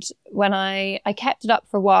found when I kept it up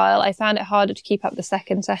for a while, I found it harder to keep up the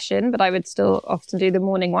second session, but I would still often do the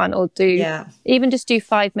morning one or even just do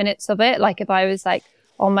 5 minutes of it. Like if I was like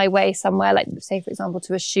on my way somewhere, like say, for example,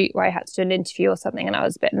 to a shoot where I had to do an interview or something and I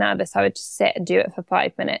was a bit nervous, I would just sit and do it for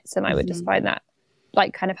 5 minutes and I would just find that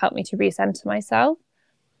like kind of helped me to recenter myself.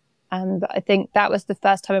 But I think that was the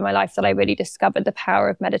first time in my life that I really discovered the power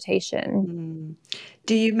of meditation.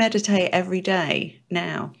 Do you meditate every day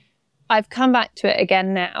now? I've come back to it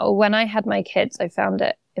again now. When I had my kids, I found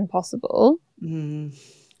it impossible.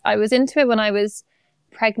 I was into it when I was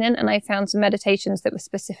pregnant and I found some meditations that were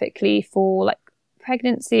specifically for like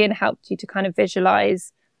pregnancy and helped you to kind of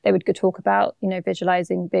visualize. They would talk about,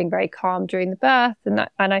 visualizing being very calm during the birth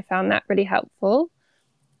and I found that really helpful.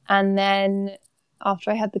 And then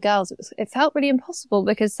after I had the girls, it felt really impossible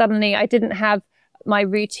because suddenly I didn't have my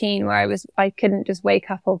routine where I couldn't just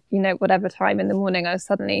wake up or, whatever time in the morning. I was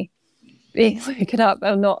suddenly being woken up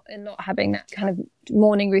and not having that kind of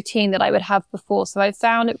morning routine that I would have before. So I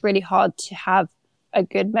found it really hard to have a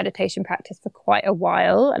good meditation practice for quite a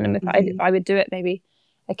while. And if I would do it maybe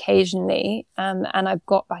occasionally. And I've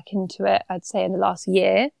got back into it, I'd say in the last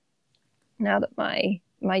year, now that my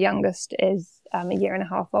youngest is a year and a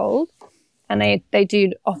half old. And they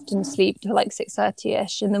do often sleep till like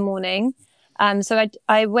 6:30ish in the morning. So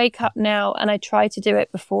I wake up now and I try to do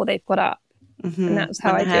it before they've got up. And that's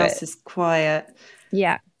how I do it. The house is quiet.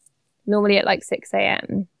 Yeah. Normally at like 6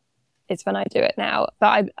 a.m. is when I do it now.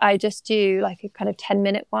 But I just do like a kind of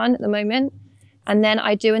 10-minute one at the moment. And then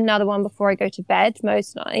I do another one before I go to bed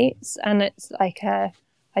most nights. And it's like I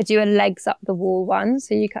do a legs up the wall one.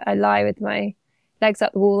 So I lie with my legs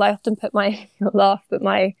up the wall. I often put my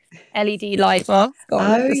LED light mask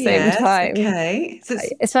on at the same time. Okay. So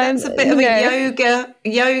that's a bit of a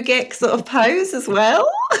yogic sort of pose as well.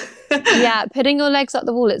 Yeah, putting your legs up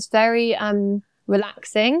the wall, it's very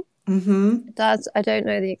relaxing. It does. I don't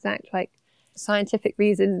know the exact scientific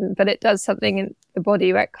reason, but it does something in the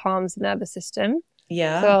body where it calms the nervous system.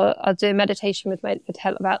 Yeah. So I'll do a meditation for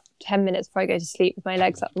about 10 minutes before I go to sleep with my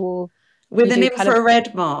legs up the wall. With an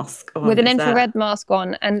infrared mask on. With an infrared mask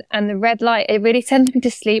on and the red light, it really sends me to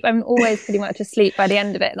sleep. I'm always pretty much asleep by the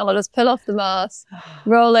end of it. And I'll just pull off the mask,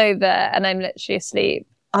 roll over, and I'm literally asleep.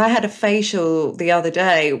 I had a facial the other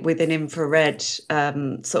day with an infrared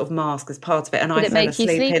sort of mask as part of it, and I fell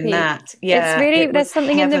asleep in that. Yeah, it's really there's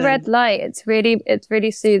something in the red light. It's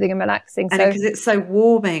really soothing and relaxing. And because it's so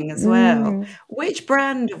warming as well. Which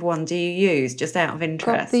brand of one do you use? Just out of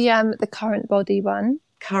interest. Got the Current Body one.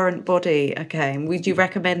 Current Body. Okay, and would you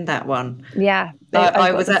recommend that one? Yeah,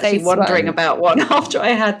 I was actually wondering about one after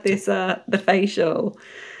I had this the facial.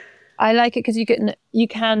 I like it because you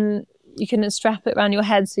can strap it around your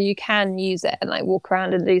head so you can use it and like walk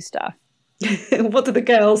around and do stuff. What do the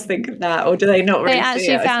girls think of that, or do they not really? They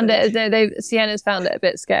actually found it. Sienna's found it a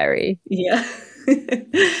bit scary. Yeah,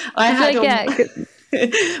 I had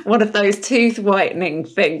one of those tooth whitening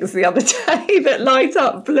things the other day that light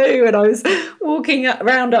up blue, and I was walking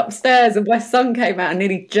around upstairs and my son came out and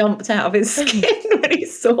nearly jumped out of his skin when he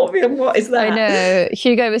saw me. And what is that? I know.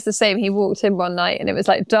 Hugo was the same. He walked in one night and it was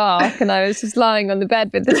like dark and I was just lying on the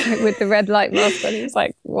bed with the red light mask on. He was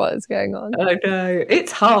like, what is going on. I know.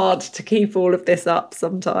 It's hard to keep all of this up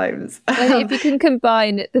sometimes. If you can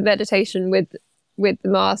combine the meditation with the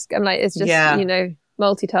mask, I'm like, it's just,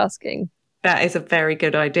 multitasking. That is a very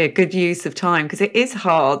good idea. Good use of time, because it is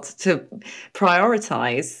hard to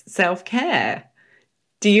prioritize self-care.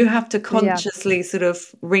 Do you have to consciously sort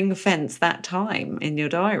of ring fence that time in your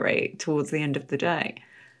diary towards the end of the day?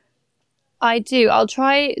 I do. I'll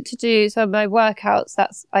try to do so my workouts.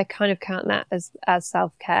 I kind of count that as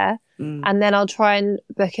self-care. And then I'll try and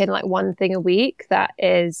book in like one thing a week that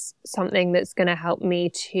is something that's going to help me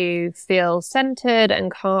to feel centered and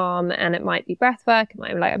calm. And it might be breath work. It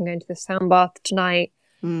might be like I'm going to the sound bath tonight.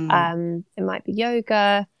 It might be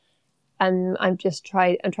yoga. And I'm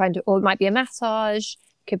trying to, or it might be a massage.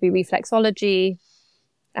 It could be reflexology,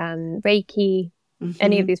 Reiki.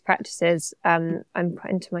 Any of these practices, I'm quite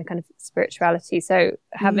into my kind of spirituality. So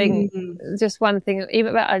having just one thing,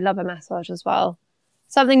 even I love a massage as well.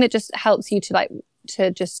 Something that just helps you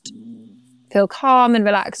to just feel calm and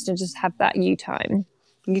relaxed and just have that you time.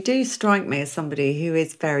 You do strike me as somebody who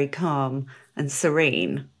is very calm and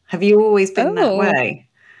serene. Have you always been that way?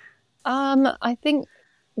 I think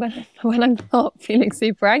when I'm not feeling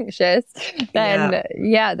super anxious, then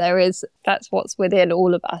that's what's within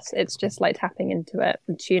all of us. It's just like tapping into it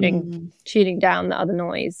and tuning down the other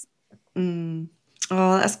noise.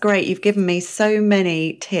 Oh, that's great. You've given me so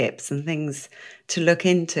many tips and things to look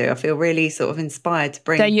into. I feel really sort of inspired to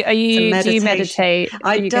bring some meditation. Do you meditate?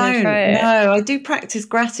 I don't. No, I do practice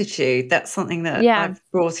gratitude. That's something that I've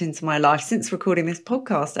brought into my life since recording this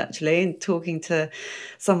podcast, actually, and talking to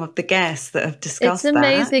some of the guests that have discussed that. It's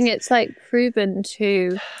amazing. It's like proven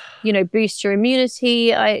to, boost your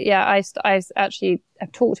immunity. I actually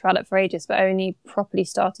have talked about it for ages, but only properly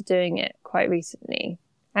started doing it quite recently.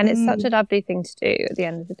 And it's such a lovely thing to do at the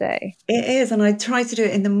end of the day. It is. And I try to do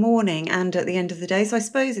it in the morning and at the end of the day. So I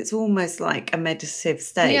suppose it's almost like a meditative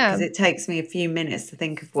state because it takes me a few minutes to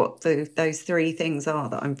think of what those three things are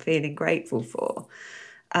that I'm feeling grateful for.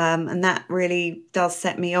 And that really does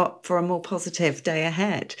set me up for a more positive day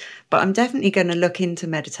ahead. But I'm definitely going to look into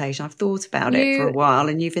meditation. I've thought about it for a while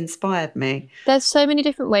and you've inspired me. There's so many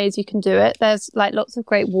different ways you can do it. There's like lots of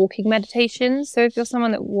great walking meditations. So if you're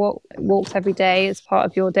someone that walks every day as part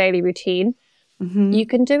of your daily routine, you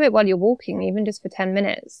can do it while you're walking, even just for 10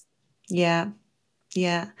 minutes. Yeah.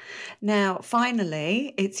 Now,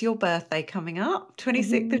 finally, it's your birthday coming up,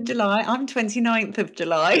 26th of July. I'm 29th of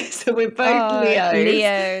July, so we're both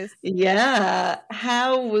Leos. Yeah.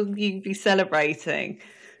 How will you be celebrating?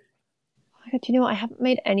 Do you know what? I haven't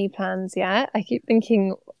made any plans yet. I keep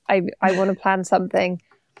thinking I want to plan something.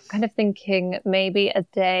 I'm kind of thinking maybe a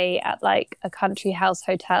day at like a country house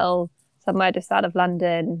hotel somewhere just out of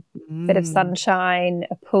London, bit of sunshine,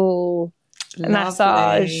 a pool, a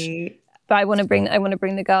massage. But I want to bring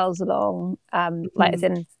the girls along, like as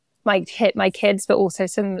in my kids, but also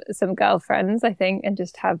some girlfriends, I think, and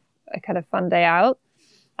just have a kind of fun day out.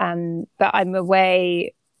 But I'm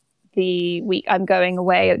away I'm going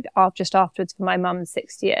away just afterwards for my mum's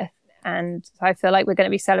 60th, and so I feel like we're going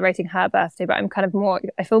to be celebrating her birthday. But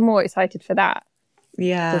I feel more excited for that.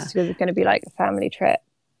 Yeah, just because it's going to be like a family trip.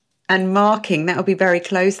 And that will be very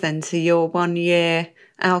close then to your 1 year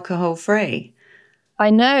alcohol free. I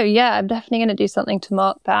know, yeah. I'm definitely going to do something to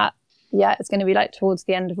mark that. Yeah, it's going to be like towards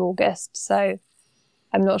the end of August. So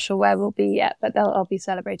I'm not sure where we'll be yet, but I'll be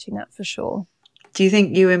celebrating that for sure. Do you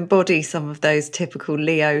think you embody some of those typical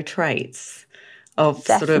Leo traits of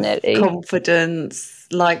definitely. Sort of confidence,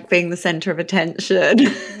 like being the centre of attention?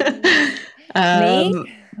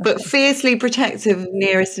 Me? But fiercely protective of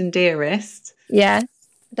nearest and dearest. Yes,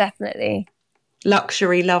 definitely.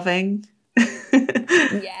 Luxury loving.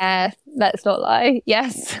 Yeah, let's not lie.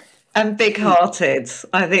 Yes. And big-hearted.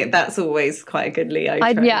 I think that's always quite a good Leo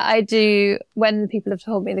trait. I do. When people have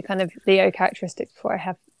told me the kind of Leo characteristics before, I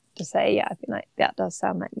have to say, I've been like, that does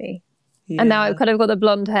sound like me. Yeah. And now I've kind of got the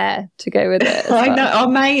blonde hair to go with it. I know, our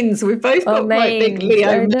manes. We've both got quite big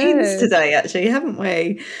Leo manes today, actually, haven't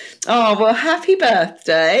we? Oh, well, happy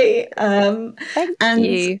birthday. Thank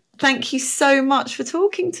you. Thank you so much for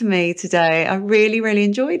talking to me today. I really, really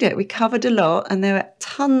enjoyed it. We covered a lot and there were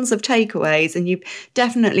tons of takeaways and you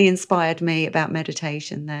definitely inspired me about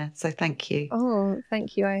meditation there. So thank you. Oh,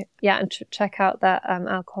 thank you. And check out that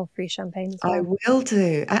alcohol-free champagne as well. I will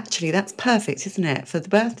do. Actually, that's perfect, isn't it, for the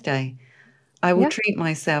birthday? I will treat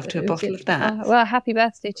myself to a bottle of that. Well, happy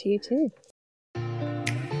birthday to you too.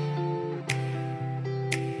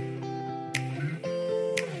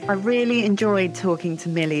 I really enjoyed talking to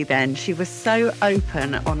Millie then. She was so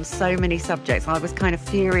open on so many subjects. I was kind of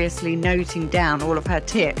furiously noting down all of her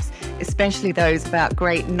tips especially those about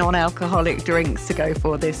great non-alcoholic drinks to go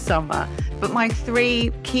for this summer. But my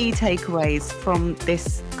 3 key takeaways from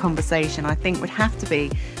this conversation, I think, would have to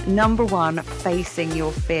be, number 1, facing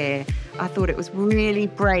your fear. I thought it was really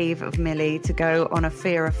brave of Millie to go on a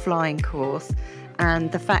fear of flying course.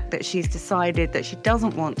 And the fact that she's decided that she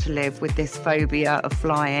doesn't want to live with this phobia of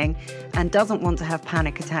flying and doesn't want to have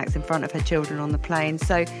panic attacks in front of her children on the plane.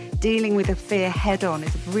 So dealing with a fear head on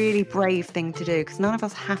is a really brave thing to do, because none of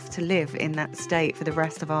us have to live in that state for the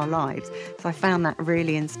rest of our lives. So I found that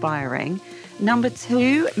really inspiring. Number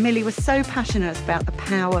 2, Millie was so passionate about the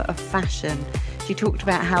power of fashion. She talked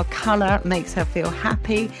about how colour makes her feel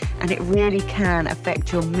happy, and it really can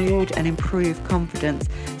affect your mood and improve confidence.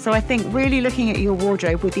 So I think really looking at your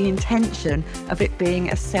wardrobe with the intention of it being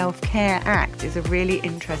a self-care act is a really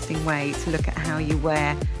interesting way to look at how you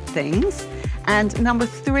wear things. And number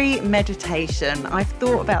 3, meditation. I've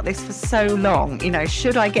thought about this for so long.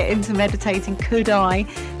 Should I get into meditating? Could I?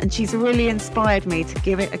 And she's really inspired me to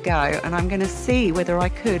give it a go. And I'm going to see whether I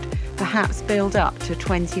could perhaps build up to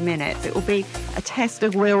 20 minutes. It will be a test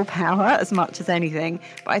of willpower as much as anything.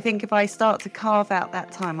 But I think if I start to carve out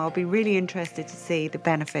that time, I'll be really interested to see the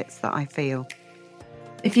benefits that I feel.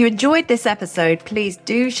 If you enjoyed this episode, please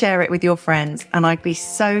do share it with your friends, and I'd be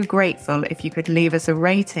so grateful if you could leave us a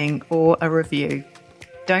rating or a review.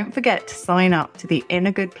 Don't forget to sign up to the In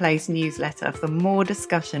a Good Place newsletter for more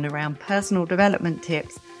discussion around personal development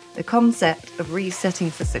tips, the concept of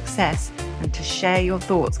resetting for success, and to share your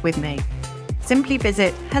thoughts with me. Simply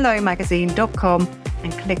visit hellomagazine.com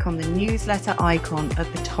and click on the newsletter icon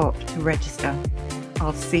at the top to register.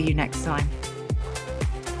 I'll see you next time.